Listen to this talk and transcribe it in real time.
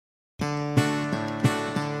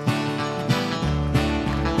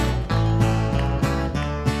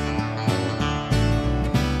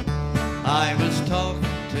I was talking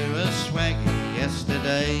to a swaggy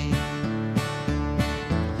yesterday.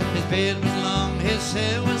 His beard was long, his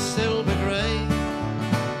hair was silver grey.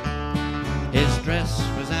 His dress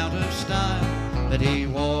was out of style, but he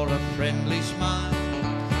wore a friendly smile.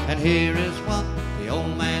 And here is what the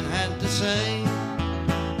old man had to say.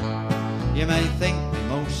 You may think me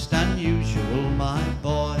most unusual, my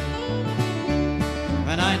boy,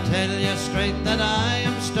 when I tell you straight that I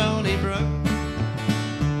am stony broke.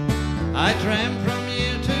 I tramp from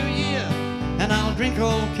year to year, and I'll drink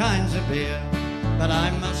all kinds of beer, but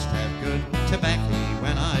I must have good tobacco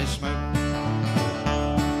when I smoke.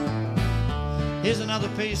 Here's another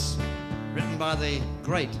piece written by the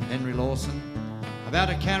great Henry Lawson about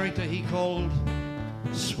a character he called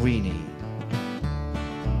Sweeney.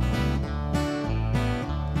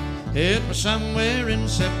 It was somewhere in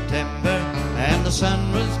September, and the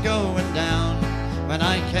sun was going down, when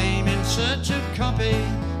I came in search of copy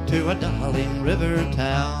to a darling river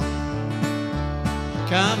town.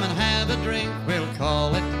 Come and have a drink, we'll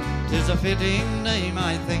call it, 'tis a fitting name,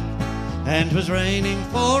 I think. And 'twas raining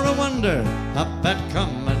for a wonder, up at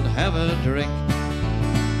Come and Have a Drink.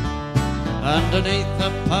 Underneath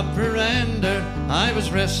the pub veranda, I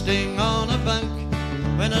was resting on a bunk,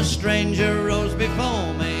 when a stranger rose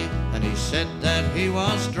before me, and he said that he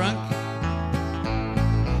was drunk.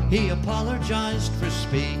 He apologized for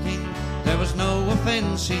speaking, there was no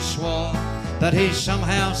offense, he swore, but he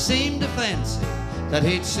somehow seemed to fancy that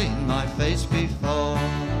he'd seen my face before.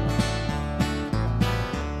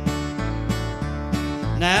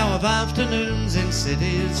 Now of afternoons in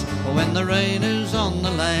cities, when the rain is on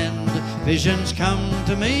the land, visions come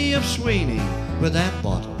to me of Sweeney with that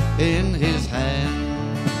bottle in his hand.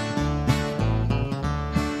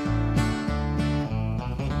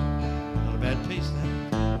 Not a bad piece, then.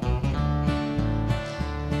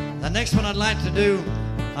 The next one I'd like to do,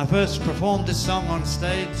 I first performed this song on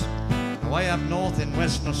stage way up north in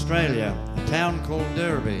Western Australia, a town called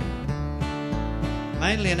Derby.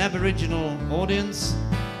 Mainly an Aboriginal audience,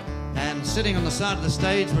 and sitting on the side of the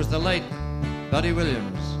stage was the late Buddy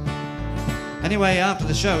Williams. Anyway, after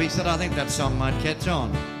the show, he said, I think that song might catch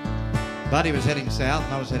on. Buddy was heading south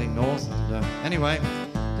and I was heading north. And, anyway,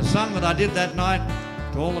 the song that I did that night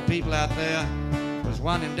to all the people out there was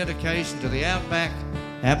one in dedication to the outback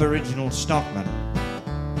Aboriginal stockman.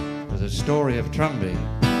 It was a story of Trumby.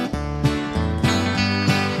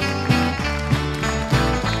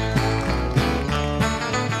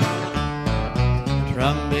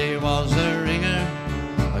 Trumby was a ringer,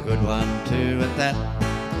 a good one too at that.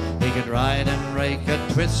 He could ride and rake a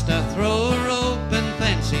twister, throw a rope and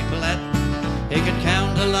fancy flat. He could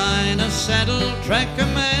count a line, a saddle, track a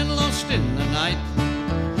man lost in the night.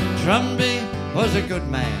 Trumby was a good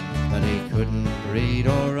man, but he couldn't read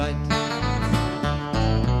or write.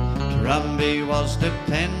 Trumby was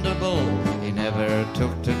dependable, he never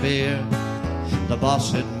took to beer. The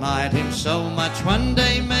boss admired him so much, one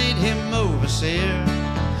day made him overseer.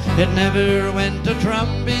 It never went to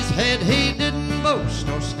Trumby's head, he didn't boast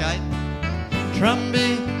or skite.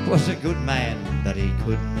 Trumby was a good man, but he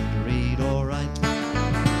couldn't read or write.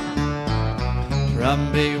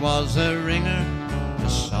 Trumby was a ringer,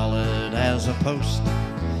 as solid as a post.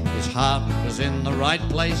 His heart was in the right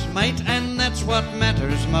place, mate, and that's what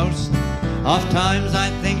matters most. Oft times I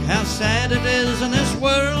think how sad it is in this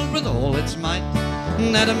world with all its might,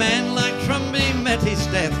 that a man like Trumby met his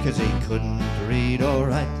death 'cause he couldn't read or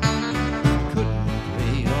write. Couldn't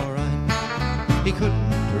read or write. He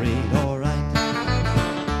couldn't read or write.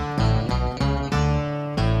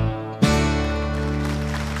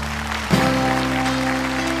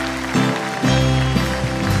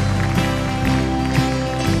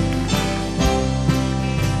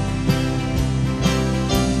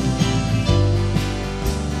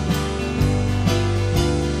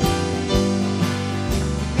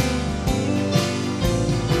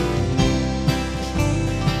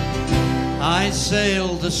 I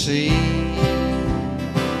sailed the sea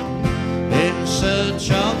in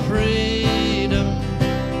search of freedom.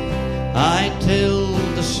 I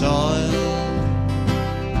tilled the soil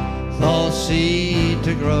for seed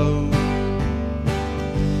to grow.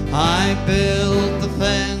 I built the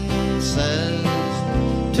fences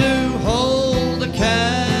to hold the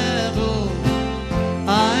cattle.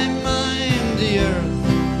 I mined the earth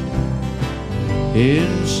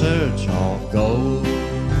in search of gold.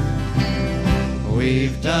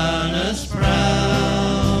 We've done us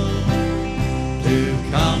proud to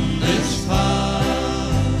come this far,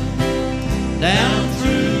 down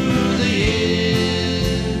through the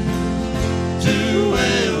years to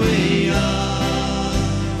where we are,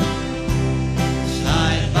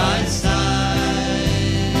 side by side,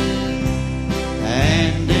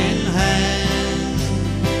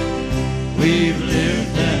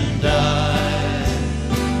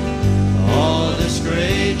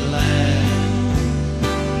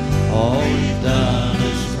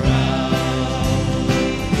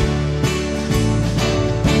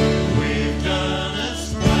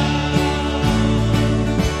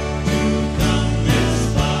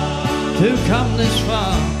 to come this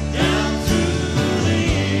far, down through the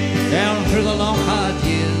years, down through the long hard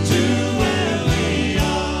years, to where we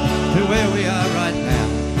are, to where we are right now,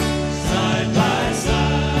 side by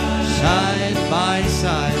side, side by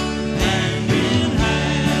side, hand in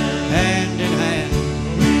hand, hand in hand.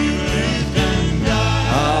 we've lived and died,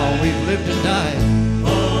 Oh, we've lived and died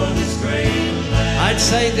for this great land. I'd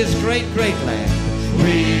say this great, great land.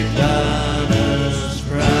 We've done